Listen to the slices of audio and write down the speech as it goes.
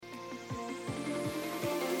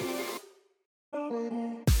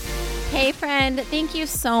Hey friend, thank you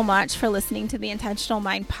so much for listening to the Intentional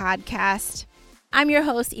Mind podcast. I'm your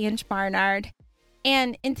host, Ange Barnard.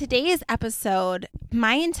 And in today's episode,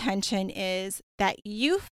 my intention is that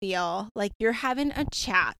you feel like you're having a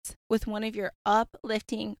chat with one of your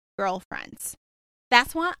uplifting girlfriends.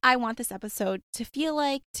 That's what I want this episode to feel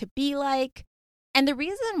like, to be like. And the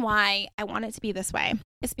reason why I want it to be this way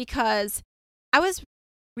is because I was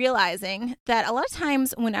realizing that a lot of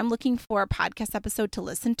times when I'm looking for a podcast episode to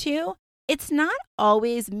listen to, it's not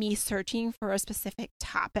always me searching for a specific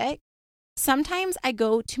topic. Sometimes I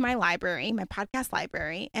go to my library, my podcast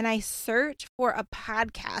library, and I search for a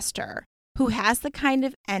podcaster who has the kind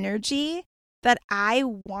of energy that I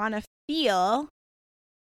want to feel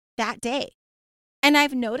that day. And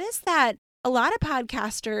I've noticed that a lot of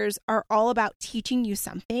podcasters are all about teaching you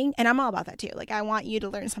something, and I'm all about that too. Like, I want you to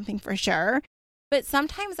learn something for sure. But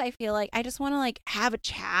sometimes I feel like I just want to have a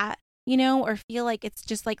chat, or feel like it's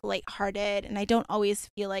just lighthearted, and I don't always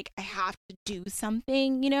feel like I have to do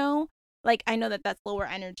something, Like, I know that that's lower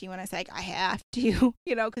energy when I say I have to,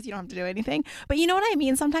 because you don't have to do anything. But you know what I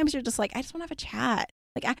mean? Sometimes you're just I just want to have a chat.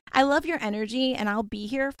 I love your energy, and I'll be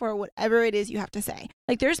here for whatever it is you have to say.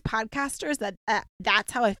 There's podcasters that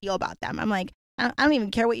that's how I feel about them. I'm I don't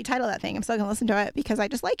even care what you title that thing. I'm still going to listen to it because I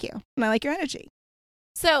just like you and I like your energy.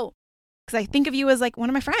 So, because I think of you as one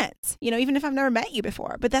of my friends, even if I've never met you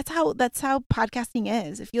before. But that's how podcasting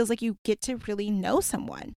is. It feels like you get to really know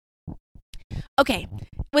someone. Okay,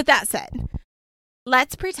 with that said,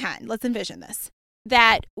 let's envision this,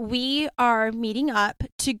 that we are meeting up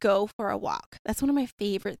to go for a walk. That's one of my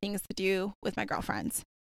favorite things to do with my girlfriends,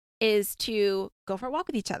 is to go for a walk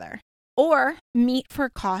with each other or meet for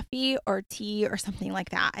coffee or tea or something like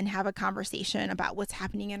that and have a conversation about what's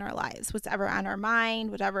happening in our lives, what's ever on our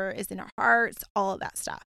mind, whatever is in our hearts, all of that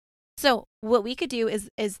stuff. So what we could do is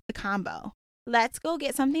the combo. Let's go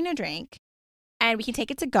get something to drink. And we can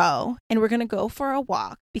take it to go, and we're going to go for a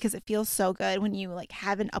walk because it feels so good when you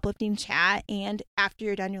have an uplifting chat. And after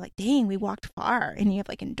you're done, you're like, dang, we walked far. And you have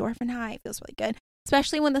endorphin high. It feels really good,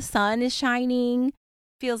 especially when the sun is shining.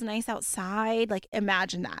 Feels nice outside.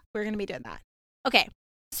 Imagine that. We're going to be doing that. Okay.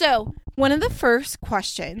 So one of the first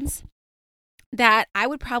questions that I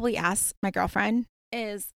would probably ask my girlfriend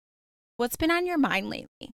is, what's been on your mind lately?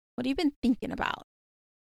 What have you been thinking about?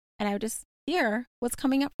 And I would just hear what's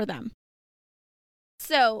coming up for them.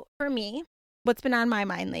 So for me, what's been on my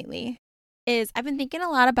mind lately is I've been thinking a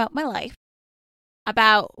lot about my life,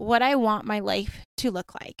 about what I want my life to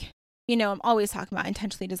look like. I'm always talking about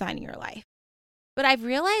intentionally designing your life. But I've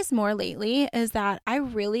realized more lately is that I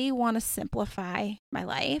really want to simplify my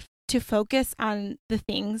life to focus on the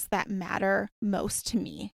things that matter most to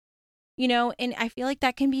me. And I feel like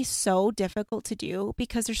that can be so difficult to do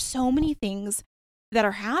because there's so many things that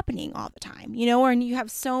are happening all the time, and you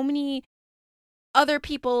have so many other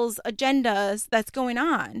people's agendas that's going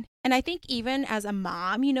on. And I think even as a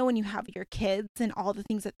mom, when you have your kids and all the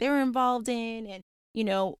things that they're involved in and,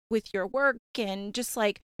 with your work and just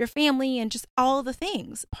your family and just all the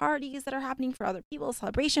things, parties that are happening for other people,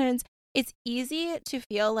 celebrations, it's easy to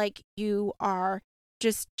feel like you are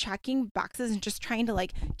just checking boxes and just trying to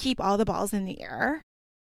keep all the balls in the air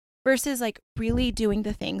versus really doing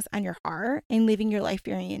the things on your heart and living your life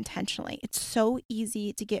very intentionally. It's so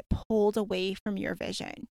easy to get pulled away from your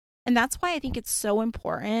vision. And that's why I think it's so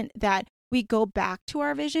important that we go back to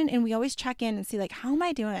our vision and we always check in and see how am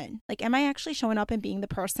I doing? Am I actually showing up and being the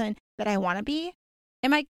person that I want to be?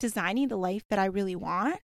 Am I designing the life that I really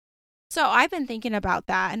want? So I've been thinking about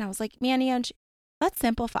that, and I was like, man, Ange, let's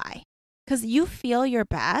simplify, because you feel your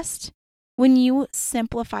best when you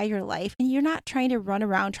simplify your life and you're not trying to run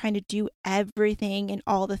around trying to do everything and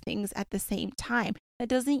all the things at the same time. That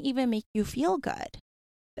doesn't even make you feel good.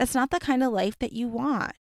 That's not the kind of life that you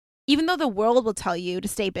want. Even though the world will tell you to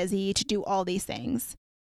stay busy, to do all these things,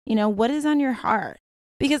 what is on your heart?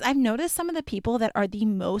 Because I've noticed some of the people that are the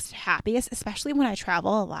most happiest, especially when I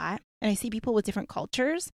travel a lot and I see people with different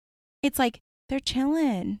cultures, it's they're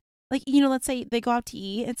chilling. Let's say they go out to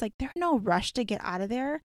eat. It's there's no rush to get out of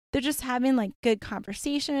there. They're just having good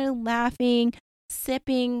conversation, laughing,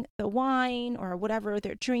 sipping the wine or whatever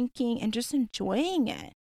they're drinking and just enjoying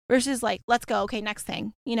it versus let's go. Okay, next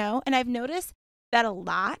thing, And I've noticed that a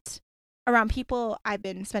lot around people I've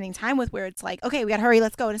been spending time with where it's okay, we got to hurry,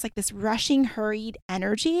 let's go. And it's this rushing, hurried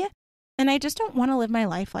energy. And I just don't want to live my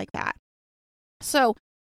life like that. So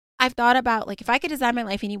I've thought about if I could design my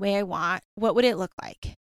life any way I want, what would it look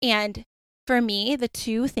like? And for me, the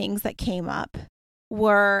two things that came up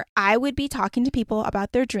were I would be talking to people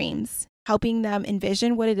about their dreams, helping them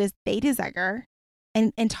envision what it is they desire,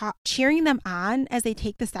 and cheering them on as they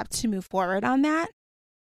take the steps to move forward on that.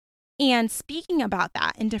 And speaking about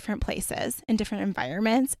that in different places, in different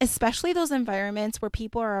environments, especially those environments where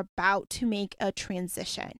people are about to make a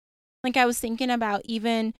transition. Like I was thinking about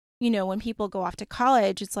even, when people go off to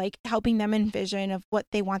college, it's like helping them envision of what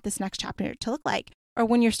they want this next chapter to look like. Or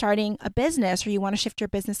when you're starting a business or you want to shift your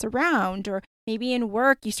business around, or maybe in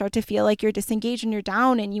work, you start to feel like you're disengaged and you're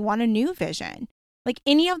down and you want a new vision. Like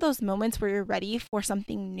any of those moments where you're ready for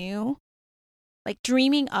something new, like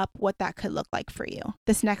dreaming up what that could look like for you,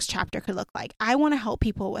 this next chapter could look like. I want to help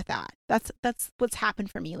people with that. That's what's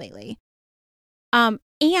happened for me lately.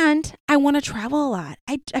 And I want to travel a lot.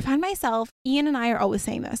 I find myself, Ian and I are always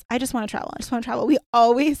saying this. I just want to travel. I just want to travel. We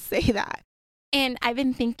always say that. And I've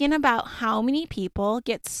been thinking about how many people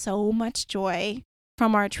get so much joy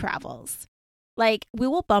from our travels. Like we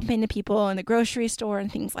will bump into people in the grocery store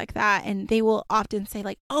and things like that. And they will often say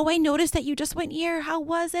like, oh, I noticed that you just went here. How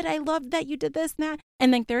was it? I loved that you did this and that.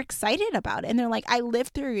 And like, they're excited about it. And they're like, I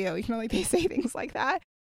lived through you. Like they say things like that.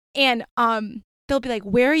 And, they'll be like,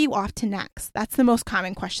 where are you off to next? That's the most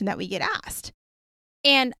common question that we get asked.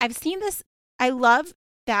 And I've seen this. I love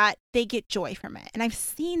that they get joy from it. And I've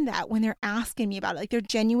seen that when they're asking me about it, like they're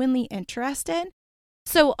genuinely interested.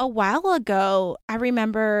 So a while ago, I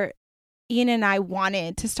remember Ian and I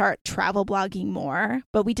wanted to start travel blogging more,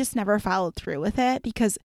 but we just never followed through with it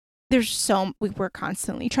because we were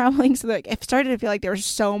constantly traveling. So like it started to feel like there was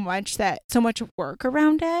so much work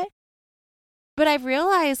around it. But I've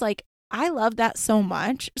realized like I love that so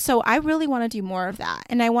much. So I really want to do more of that.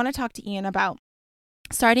 And I want to talk to Ian about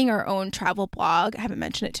starting our own travel blog. I haven't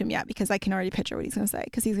mentioned it to him yet because I can already picture what he's going to say,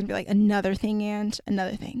 because he's going to be like, another thing, and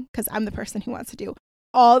another thing, because I'm the person who wants to do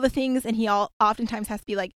all the things. And he oftentimes has to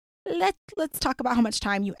be like, let's talk about how much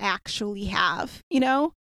time you actually have,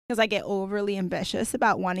 because I get overly ambitious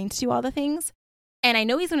about wanting to do all the things. And I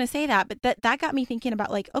know he's going to say that, but that got me thinking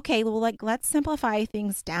about like, okay, well, like, let's simplify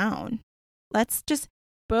things down. Let's just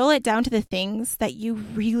boil it down to the things that you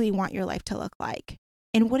really want your life to look like.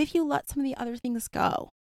 And what if you let some of the other things go?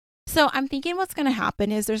 So I'm thinking what's going to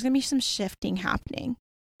happen is there's going to be some shifting happening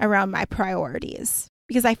around my priorities,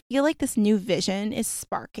 because I feel like this new vision is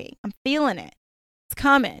sparking. I'm feeling it. It's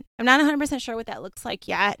coming. I'm not 100% sure what that looks like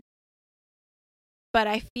yet, but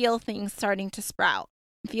I feel things starting to sprout.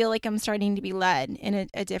 I feel like I'm starting to be led in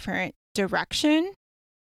a different direction.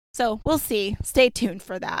 So we'll see. Stay tuned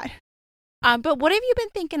for that. But what have you been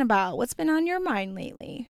thinking about? What's been on your mind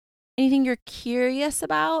lately? Anything you're curious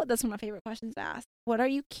about? That's one of my favorite questions to ask. What are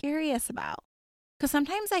you curious about? Because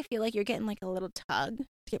sometimes I feel like you're getting like a little tug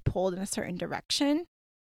to get pulled in a certain direction.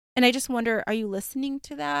 And I just wonder, are you listening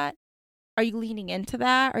to that? Are you leaning into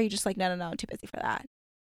that? Or are you just like, no, I'm too busy for that?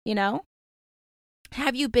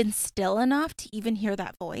 Have you been still enough to even hear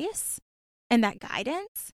that voice and that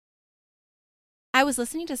guidance? I was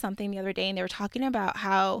listening to something the other day and they were talking about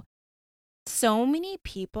how so many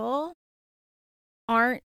people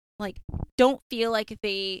don't feel like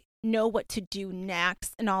they know what to do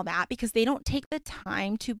next and all that because they don't take the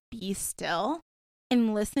time to be still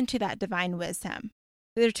and listen to that divine wisdom.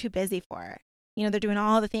 They're too busy for it. They're doing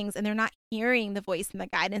all the things and they're not hearing the voice and the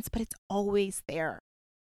guidance, but it's always there.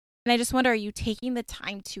 And I just wonder, are you taking the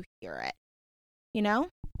time to hear it?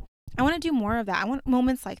 I want to do more of that. I want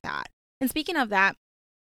moments like that. And speaking of that,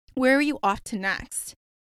 where are you off to next?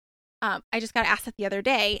 I just got asked that the other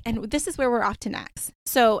day, and this is where we're off to next.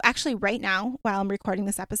 So actually right now, while I'm recording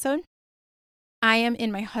this episode, I am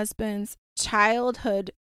in my husband's childhood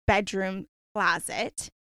bedroom closet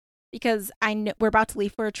because we're about to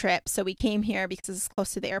leave for a trip. So we came here because it's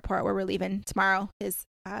close to the airport where we're leaving tomorrow, is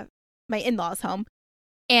my in-laws' home.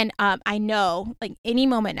 And I know like any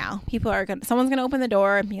moment now, someone's going to open the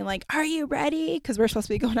door and be like, are you ready? Because we're supposed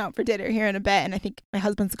to be going out for dinner here in a bit. And I think my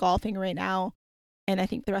husband's golfing right now. And I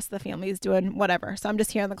think the rest of the family is doing whatever. So I'm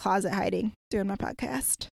just here in the closet hiding, doing my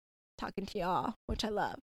podcast, talking to y'all, which I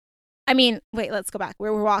love. I mean, wait, let's go back.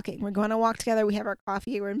 Where we're walking. We're going to walk together. We have our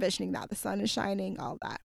coffee. We're envisioning that. The sun is shining, all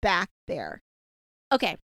that. Back there.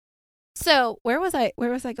 Okay. So where was I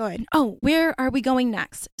going? Oh, where are we going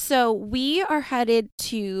next? So we are headed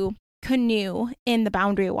to canoe in the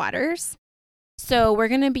Boundary Waters. So we're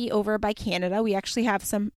going to be over by Canada. We actually have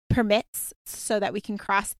some permits so that we can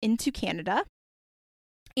cross into Canada.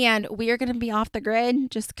 And we are going to be off the grid,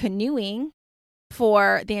 just canoeing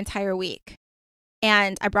for the entire week.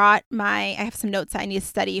 And I have some notes that I need to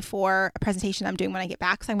study for a presentation I'm doing when I get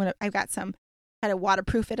back. So I've got some, kind of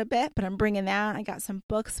waterproof it a bit, but I'm bringing that. I got some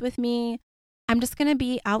books with me. I'm just going to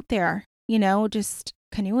be out there, just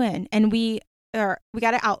canoeing. And we got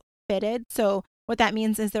it outfitted. So what that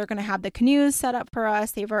means is they're going to have the canoes set up for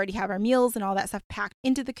us. They've already have our meals and all that stuff packed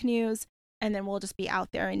into the canoes. And then we'll just be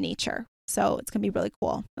out there in nature. So it's going to be really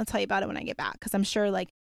cool. I'll tell you about it when I get back, because I'm sure like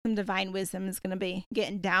some divine wisdom is going to be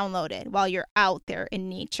getting downloaded while you're out there in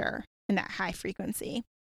nature in that high frequency.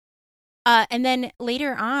 And then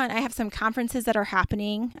later on, I have some conferences that are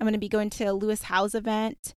happening. I'm going to be going to a Lewis Howes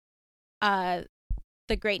event, the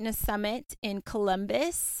Greatness Summit in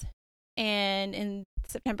Columbus and in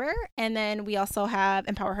September. And then we also have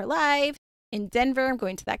Empower Her Live in Denver. I'm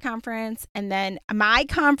going to that conference. And then my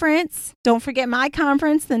conference, don't forget my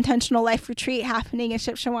conference, the Intentional Life Retreat, happening in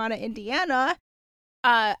Shipshewana, Indiana,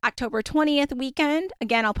 October 20th weekend.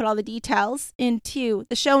 Again, I'll put all the details into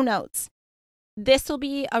the show notes. This will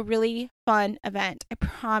be a really fun event. I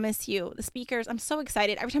promise you. The speakers, I'm so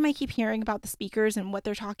excited. Every time I keep hearing about the speakers and what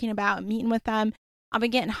they're talking about and meeting with them, I've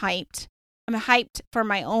been getting hyped. I'm hyped for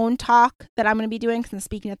my own talk that I'm going to be doing because I'm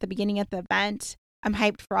speaking at the beginning of the event. I'm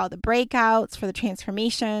hyped for all the breakouts, for the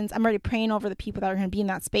transformations. I'm already praying over the people that are going to be in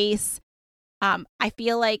that space. I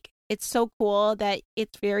feel like it's so cool that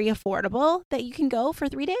it's very affordable that you can go for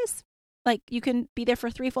 3 days. Like you can be there for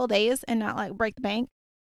 3 full days and not like break the bank.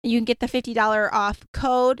 You can get the $50 off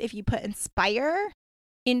code if you put INSPIRE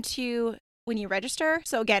into when you register.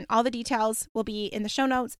 So again, all the details will be in the show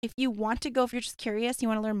notes. If you want to go, if you're just curious, you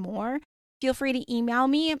want to learn more, feel free to email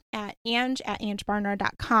me at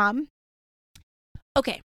ange@angebarnard.com.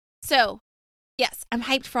 Okay, so yes, I'm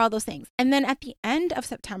hyped for all those things. And then at the end of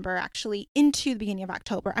September, actually into the beginning of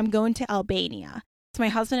October, I'm going to Albania. So my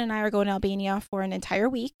husband and I are going to Albania for an entire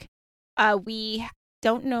week. We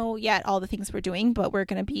don't know yet all the things we're doing, but we're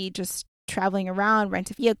going to be just traveling around, rent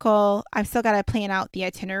a vehicle. I've still got to plan out the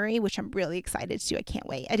itinerary, which I'm really excited to do. I can't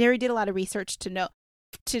wait. I already did a lot of research to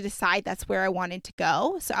decide that's where I wanted to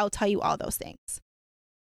go. So I'll tell you all those things.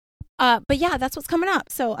 But yeah, that's what's coming up.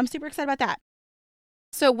 So I'm super excited about that.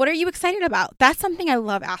 So what are you excited about? That's something I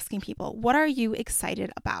love asking people. What are you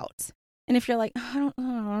excited about? And if you're like, I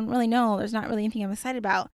don't really know, there's not really anything I'm excited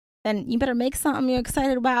about, then you better make something you're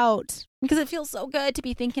excited about, because it feels so good to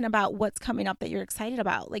be thinking about what's coming up that you're excited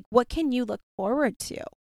about. Like, what can you look forward to?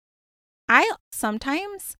 I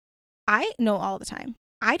know all the time,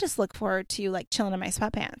 I just look forward to like chilling in my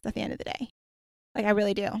sweatpants at the end of the day. Like, I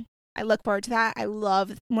really do. I look forward to that. I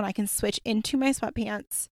love when I can switch into my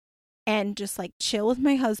sweatpants and just like chill with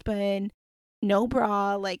my husband, no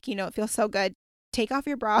bra. Like, it feels so good. Take off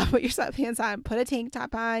your bra, put your sweatpants on, put a tank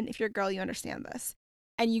top on. If you're a girl, you understand this.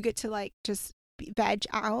 And you get to like just veg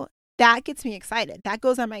out. That gets me excited. That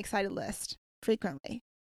goes on my excited list frequently.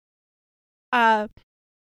 This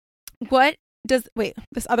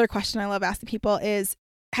other question I love asking people is,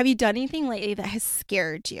 have you done anything lately that has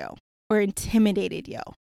scared you or intimidated you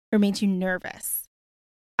or made you nervous?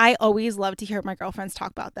 I always love to hear my girlfriends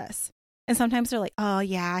talk about this. And sometimes they're like, oh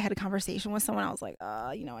yeah, I had a conversation with someone. I was like,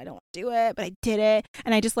 I don't want to do it, but I did it.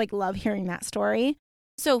 And I just like love hearing that story.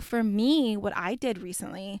 So for me, what I did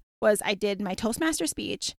recently was I did my Toastmaster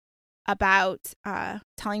speech about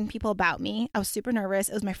telling people about me. I was super nervous.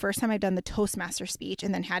 It was my first time I'd done the Toastmaster speech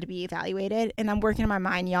and then had to be evaluated. And I'm working on my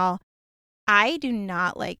mind, y'all. I do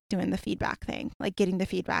not like doing the feedback thing, like getting the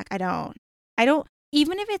feedback. I don't,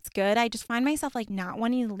 even if it's good, I just find myself like not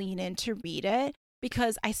wanting to lean in to read it,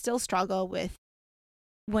 because I still struggle with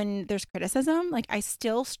when there's criticism. Like I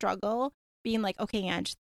still struggle being like, okay,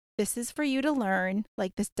 Ange, this is for you to learn.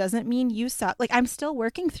 Like, this doesn't mean you suck. Like, I'm still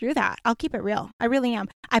working through that. I'll keep it real. I really am.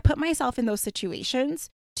 I put myself in those situations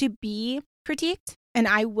to be critiqued, and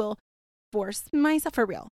I will force myself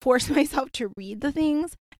to read the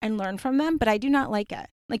things and learn from them, but I do not like it.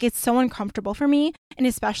 Like, it's so uncomfortable for me. And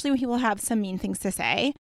especially when people have some mean things to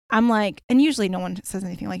say, I'm like, and usually no one says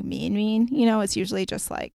anything like mean, it's usually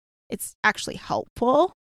just like, it's actually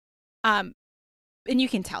helpful. And you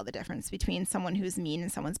can tell the difference between someone who's mean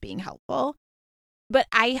and someone's being helpful. But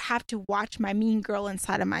I have to watch my mean girl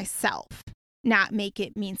inside of myself not make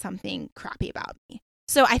it mean something crappy about me.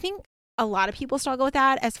 So I think a lot of people struggle with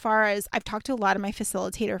that. As far as I've talked to a lot of my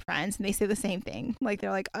facilitator friends, and they say the same thing. Like,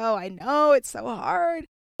 they're like, oh, I know, it's so hard.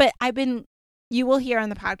 But you will hear on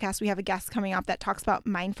the podcast, we have a guest coming up that talks about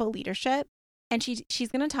mindful leadership. And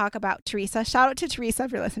she's going to talk about Teresa. Shout out to Teresa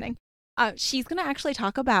if you're listening. She's going to actually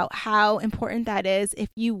talk about how important that is if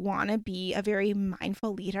you want to be a very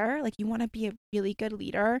mindful leader, like you want to be a really good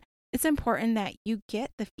leader. It's important that you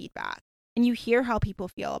get the feedback and you hear how people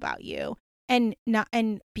feel about you and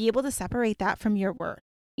be able to separate that from your work.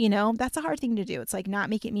 That's a hard thing to do. It's like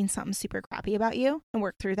not make it mean something super crappy about you and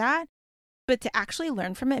work through that, but to actually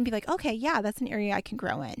learn from it and be like, okay, yeah, that's an area I can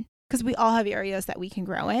grow in, because we all have areas that we can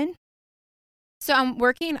grow in. So I'm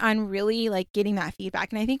working on really like getting that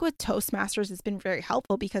feedback. And I think with Toastmasters, it's been very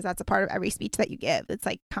helpful because that's a part of every speech that you give. It's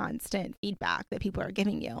like constant feedback that people are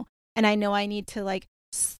giving you. And I know I need to like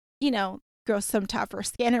grow some tougher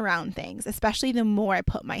skin around things, especially the more I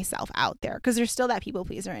put myself out there, because there's still that people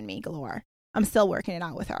pleaser in me galore. I'm still working it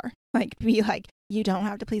out with her. Like, be like, you don't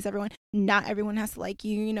have to please everyone. Not everyone has to like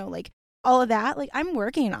you, like all of that. Like, I'm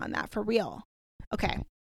working on that for real. Okay.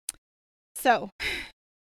 So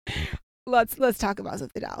let's talk about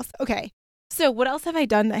something else. Okay. So what else have I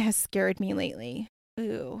done that has scared me lately?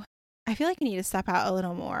 Ooh, I feel like I need to step out a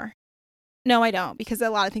little more. No, I don't, because a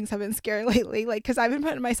lot of things have been scary lately. Like, because I've been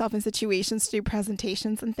putting myself in situations to do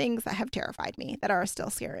presentations and things that have terrified me, that are still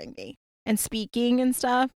scaring me, and speaking and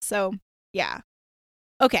stuff. So, yeah.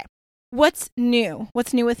 Okay. What's new?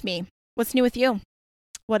 What's new with me? What's new with you?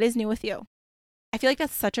 What is new with you? I feel like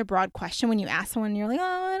that's such a broad question when you ask someone, you're like,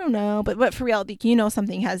 oh, I don't know. But for real,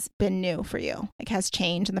 something has been new for you, like has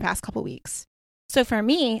changed in the past couple weeks. So for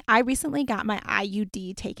me, I recently got my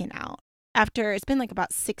IUD taken out. After it's been like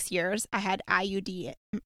about 6 years, I had IUD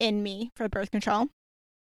in me for birth control.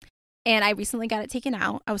 And I recently got it taken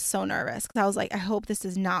out. I was so nervous because I was like, I hope this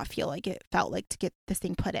does not feel like it felt like to get this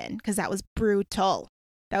thing put in, because that was brutal.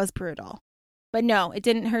 That was brutal. But no, it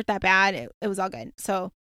didn't hurt that bad. It was all good.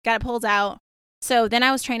 So got it pulled out. So then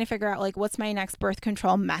I was trying to figure out, like, what's my next birth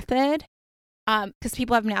control method? Because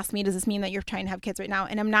people have been asking me, does this mean that you're trying to have kids right now?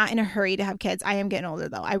 And I'm not in a hurry to have kids. I am getting older,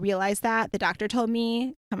 though. I realize that. The doctor told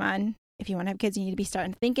me, come on, if you want to have kids, you need to be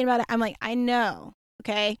starting thinking about it. I'm like, I know.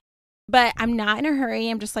 Okay. But I'm not in a hurry.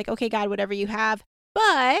 I'm just like, okay, God, whatever you have.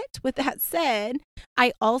 But with that said,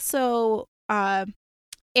 I also want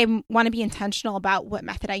to be intentional about what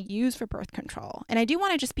method I use for birth control. And I do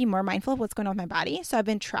want to just be more mindful of what's going on with my body. So I've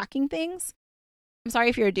been tracking things. I'm sorry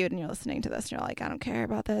if you're a dude and you're listening to this and you're like, I don't care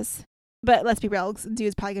about this. But let's be real,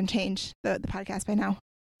 dude's probably going to change the podcast by now.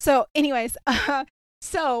 So anyways,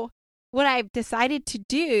 so what I've decided to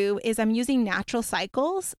do is I'm using Natural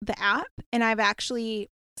Cycles, the app, and I've actually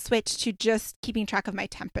switched to just keeping track of my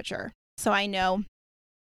temperature. So I know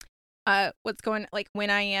what's going, like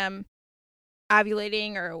when I am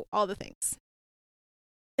ovulating or all the things.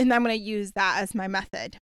 And I'm going to use that as my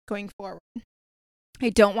method going forward. I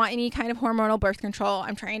don't want any kind of hormonal birth control.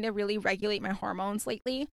 I'm trying to really regulate my hormones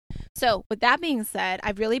lately. So with that being said,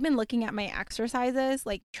 I've really been looking at my exercises,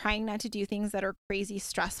 like trying not to do things that are crazy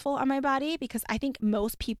stressful on my body, because I think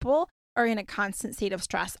most people are in a constant state of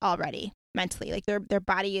stress already mentally. Like their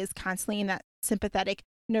body is constantly in that sympathetic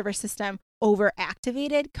nervous system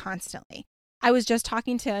overactivated constantly. I was just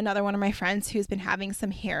talking to another one of my friends who's been having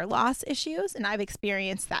some hair loss issues, and I've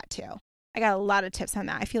experienced that too. I got a lot of tips on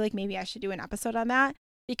that. I feel like maybe I should do an episode on that,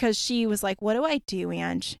 because she was like, what do I do,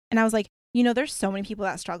 Ange? And I was like, there's so many people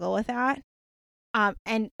that struggle with that.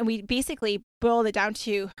 And we basically boiled it down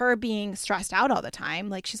to her being stressed out all the time.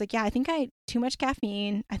 Like, she's like, yeah, I think I too much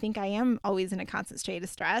caffeine. I think I am always in a constant state of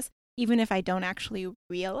stress, even if I don't actually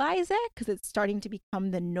realize it, because it's starting to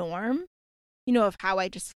become the norm, of how I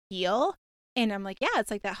just feel. And I'm like, yeah,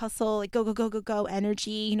 it's like that hustle, like go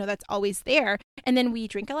energy, that's always there. And then we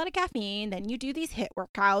drink a lot of caffeine. Then you do these HIIT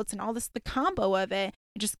workouts and all this, the combo of it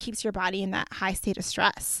just keeps your body in that high state of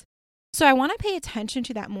stress. So I want to pay attention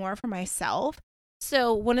to that more for myself.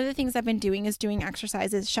 So one of the things I've been doing is doing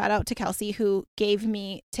exercises. Shout out to Kelsey, who gave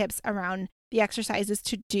me tips around the exercises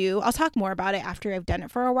to do. I'll talk more about it after I've done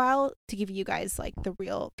it for a while to give you guys like the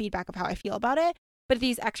real feedback of how I feel about it. But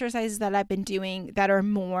these exercises that I've been doing that are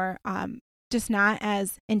more just not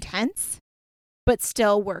as intense, but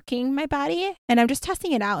still working my body. And I'm just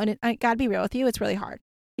testing it out. And I gotta be real with you, it's really hard,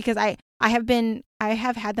 because I have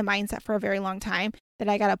had the mindset for a very long time that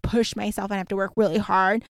I gotta push myself and have to work really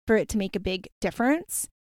hard for it to make a big difference,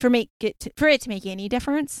 for it to make any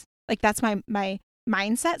difference. Like, that's my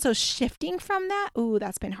mindset. So shifting from that,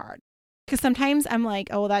 that's been hard, because sometimes I'm like,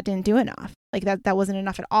 oh, well, that didn't do enough. Like that wasn't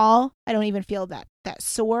enough at all. I don't even feel that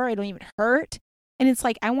sore. I don't even hurt. And it's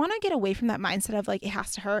like, I want to get away from that mindset of like, it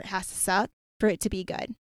has to hurt, it has to suck for it to be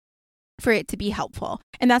good, for it to be helpful.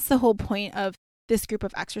 And that's the whole point of this group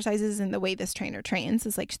of exercises and the way this trainer trains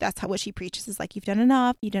is like, that's what she preaches, is like, you've done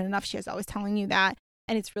enough. She is always telling you that.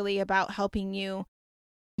 And it's really about helping you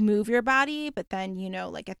move your body. But then,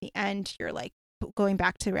 like at the end, you're like going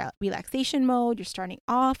back to relaxation mode. You're starting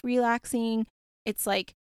off relaxing. It's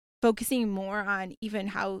like focusing more on even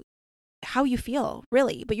how you feel,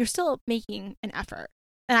 really, but you're still making an effort.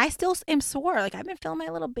 And I still am sore. Like, I've been feeling my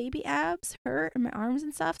little baby abs hurt in my arms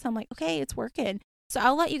and stuff. So I'm like, okay, it's working. So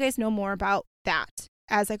I'll let you guys know more about that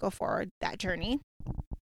as I go forward, that journey.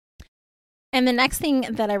 And the next thing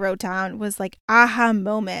that I wrote down was like aha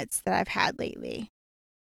moments that I've had lately.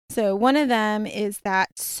 So one of them is that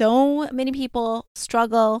so many people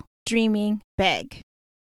struggle dreaming big.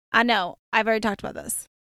 I know, I've already talked about this.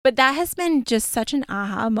 But that has been just such an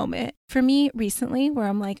aha moment for me recently where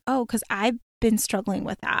I'm like, oh, because I've been struggling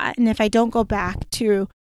with that. And if I don't go back to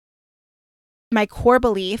my core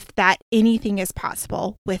belief that anything is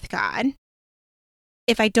possible with God,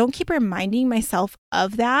 if I don't keep reminding myself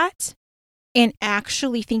of that and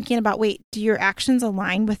actually thinking about, wait, do your actions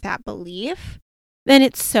align with that belief? Then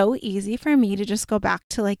it's so easy for me to just go back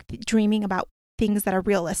to like dreaming about things that are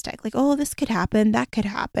realistic. Like, oh, this could happen, that could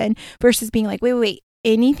happen, versus being like, wait,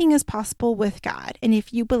 anything is possible with God. And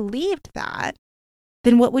if you believed that,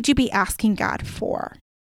 then what would you be asking God for?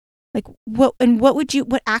 Like what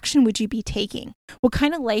action would you be taking? What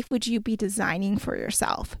kind of life would you be designing for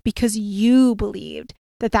yourself? Because you believed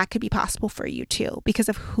that could be possible for you too, because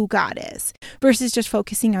of who God is, versus just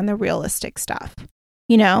focusing on the realistic stuff,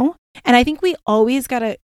 you know? And I think we always got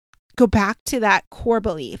to go back to that core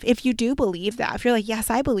belief. If you do believe that, if you're like, yes,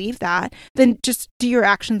 I believe that, then just do your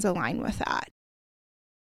actions align with that?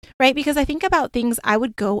 Right? Because I think about things I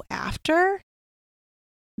would go after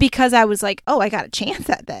because I was like, oh, I got a chance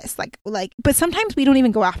at this. Like, but sometimes we don't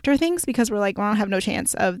even go after things because we're like, well, I don't have no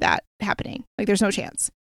chance of that happening. Like, there's no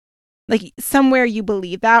chance. Like, somewhere you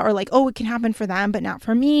believe that, or like, oh, it can happen for them, but not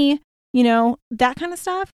for me, you know, that kind of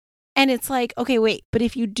stuff. And it's like, okay, wait, but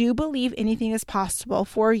if you do believe anything is possible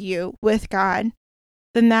for you with God,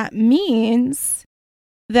 then that means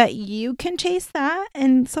that you can chase that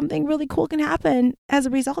and something really cool can happen as a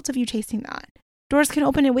result of you chasing that. Doors can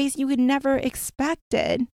open in ways you would never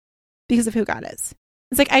expected because of who God is.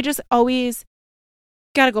 It's like, I just always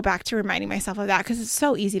got to go back to reminding myself of that because it's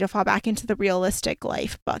so easy to fall back into the realistic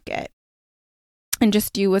life bucket and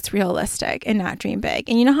just do what's realistic and not dream big.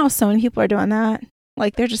 And you know how so many people are doing that?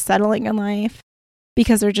 Like, they're just settling in life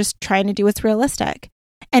because they're just trying to do what's realistic.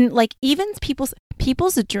 And like, even people's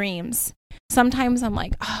dreams, sometimes I'm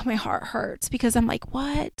like, oh, my heart hurts because I'm like,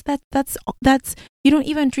 what? That's you don't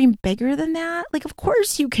even dream bigger than that? Like, of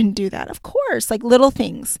course you can do that. Of course. Like, little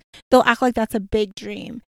things, they'll act like that's a big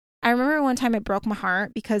dream. I remember one time it broke my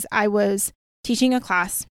heart because I was teaching a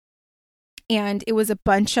class and it was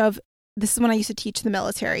this is when I used to teach the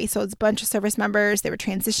military. So it's a bunch of service members. They were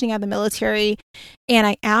transitioning out of the military. And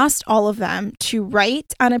I asked all of them to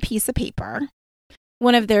write on a piece of paper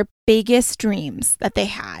one of their biggest dreams that they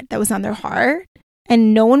had that was on their heart.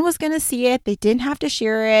 And no one was going to see it. They didn't have to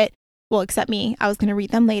share it. Well, except me. I was going to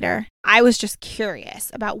read them later. I was just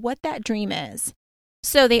curious about what that dream is.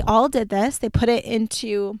 So they all did this. They put it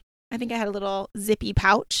into, I think I had a little zippy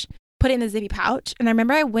pouch, put it in the zippy pouch. And I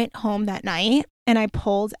remember I went home that night and I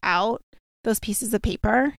pulled out those pieces of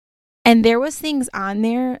paper and there was things on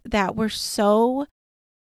there that were so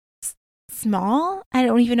small. I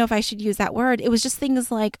don't even know if I should use that word. It was just things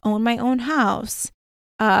like own my own house,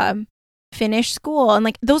 finish school. And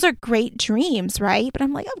like, those are great dreams, right? But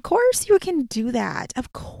I'm like, of course you can do that.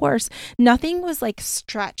 Of course. Nothing was like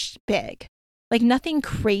stretched big, like nothing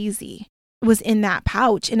crazy was in that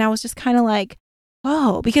pouch. And I was just kind of like,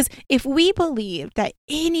 whoa, because if we believed that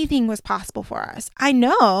anything was possible for us, I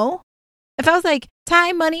know if I was like,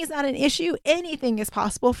 time, money is not an issue, anything is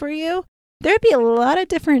possible for you, there'd be a lot of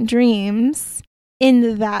different dreams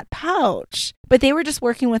in that pouch, but they were just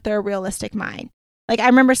working with their realistic mind. Like, I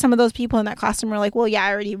remember some of those people in that classroom were like, well, yeah,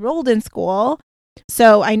 I already enrolled in school,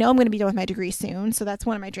 so I know I'm going to be done with my degree soon. So that's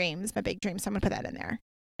one of my dreams, my big dream. So I'm going to put that in there.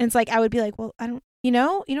 And it's like, I would be like, well, I don't, you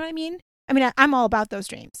know what I mean? I mean, I'm all about those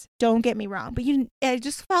dreams. Don't get me wrong. But I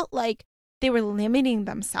just felt like they were limiting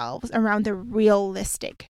themselves around the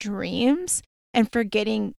realistic dreams and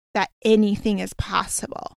forgetting that anything is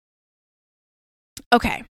possible.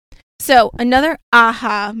 Okay. So another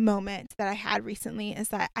aha moment that I had recently is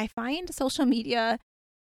that I find social media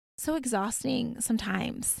so exhausting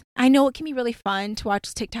sometimes. I know it can be really fun to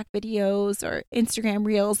watch TikTok videos or Instagram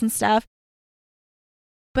reels and stuff.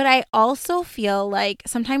 But I also feel like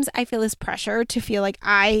sometimes I feel this pressure to feel like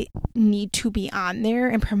I need to be on there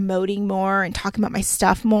and promoting more and talking about my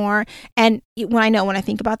stuff more. And when I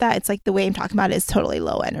think about that, it's like the way I'm talking about it is totally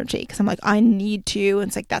low energy because I'm like, I need to. And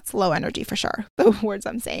it's like, that's low energy for sure, the words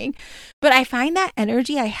I'm saying. But I find that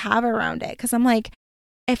energy I have around it because I'm like,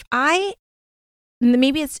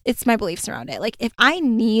 maybe it's my beliefs around it. Like, if I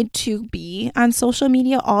need to be on social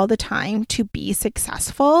media all the time to be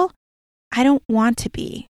successful, I don't want to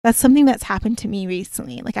be. That's something that's happened to me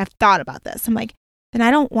recently. Like, I've thought about this. I'm like, then I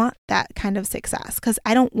don't want that kind of success because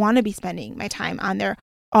I don't want to be spending my time on there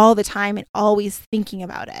all the time and always thinking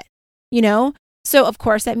about it, you know? So, of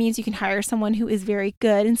course, that means you can hire someone who is very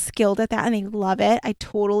good and skilled at that and they love it. I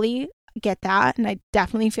totally get that. And I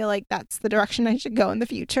definitely feel like that's the direction I should go in the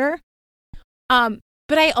future. But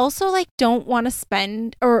I also don't want to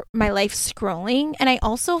spend my life scrolling. And I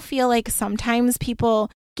also feel like sometimes people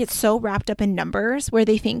get so wrapped up in numbers where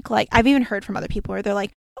they think like, I've even heard from other people where they're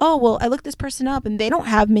like, oh, well, I looked this person up and they don't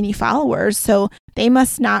have many followers, so they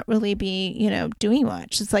must not really be, doing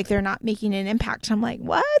much. It's like they're not making an impact. I'm like,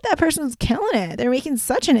 what? That person's killing it. They're making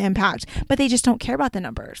such an impact, but they just don't care about the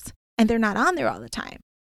numbers and they're not on there all the time.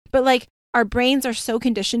 But like our brains are so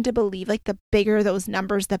conditioned to believe like the bigger those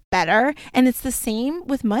numbers, the better. And it's the same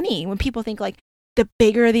with money. When people think like the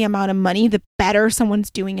bigger the amount of money, the better someone's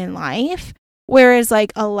doing in life. Whereas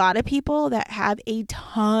like a lot of people that have a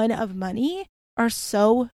ton of money are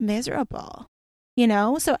so miserable,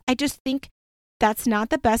 So I just think that's not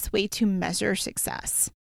the best way to measure success.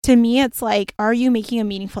 To me, it's like, are you making a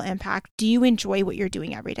meaningful impact? Do you enjoy what you're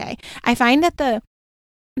doing every day? I find that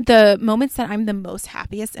the moments that I'm the most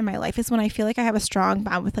happiest in my life is when I feel like I have a strong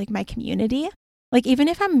bond with like my community. Like even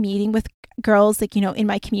if I'm meeting with girls, like, in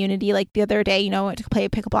my community, like the other day, I went to play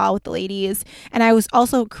pickleball with the ladies, and I was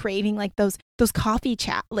also craving like those coffee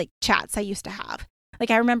chats I used to have. Like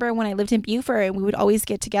I remember when I lived in Beaufort and we would always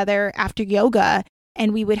get together after yoga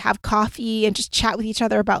and we would have coffee and just chat with each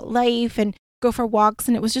other about life and go for walks.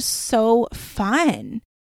 And it was just so fun.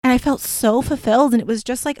 And I felt so fulfilled. And it was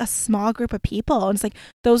just like a small group of people. And it's like,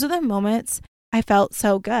 those are the moments I felt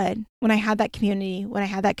so good when I had that community, when I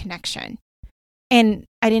had that connection. And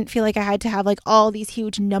I didn't feel like I had to have like all these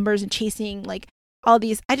huge numbers and chasing like all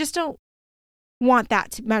these. I just don't want that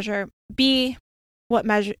to measure.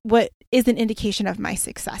 What is an indication of my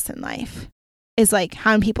success in life is like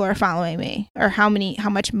how many people are following me or how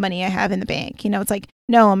much money I have in the bank. It's like,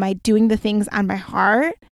 no, am I doing the things on my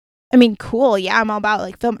heart? I mean, cool. Yeah, I'm all about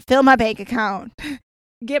like fill my bank account,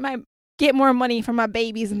 get more money from my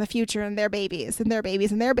babies in the future and their babies and their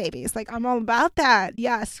babies and their babies. Like I'm all about that.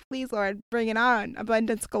 Yes, please, Lord, bring it on.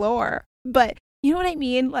 Abundance galore. But you know what I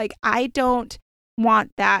mean? Like I don't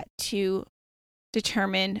want that to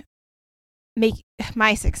make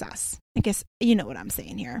my success. I guess you know what I'm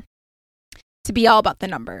saying here. To be all about the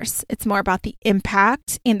numbers. It's more about the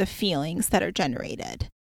impact and the feelings that are generated.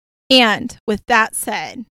 And with that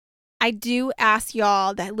said, I do ask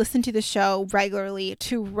y'all that listen to the show regularly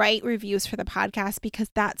to write reviews for the podcast because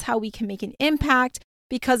that's how we can make an impact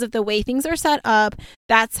because of the way things are set up.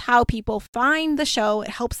 That's how people find the show. It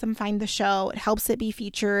helps them find the show. It helps it be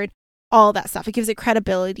featured, all that stuff. It gives it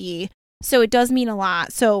credibility. So it does mean a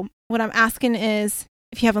lot. So what I'm asking is,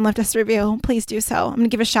 if you haven't left us a review, please do so. I'm going to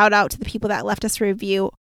give a shout out to the people that left us a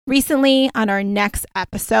review recently on our next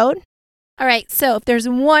episode. All right, so if there's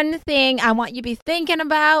one thing I want you to be thinking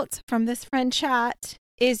about from this friend chat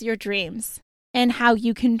is your dreams and how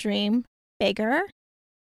you can dream bigger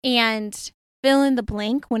and fill in the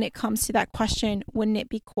blank when it comes to that question, wouldn't it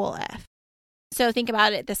be cool if? So think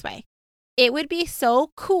about it this way. It would be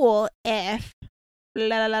so cool if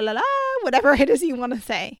la la la la, whatever it is you want to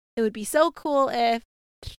say. It would be so cool if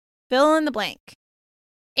fill in the blank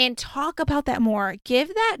and talk about that more. Give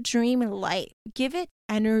that dream light. Give it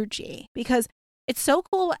energy because it's so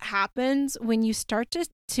cool what happens when you start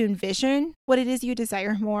to envision what it is you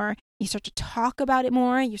desire more. You start to talk about it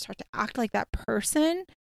more. You start to act like that person.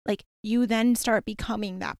 Like you then start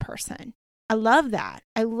becoming that person. I love that.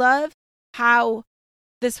 I love how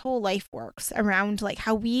this whole life works around like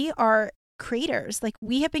how we are creators. Like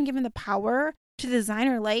we have been given the power to design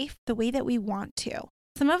our life the way that we want to.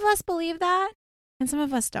 Some of us believe that and some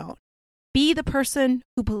of us don't. Be the person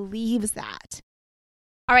who believes that.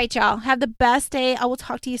 All right, y'all. Have the best day. I will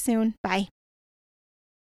talk to you soon. Bye.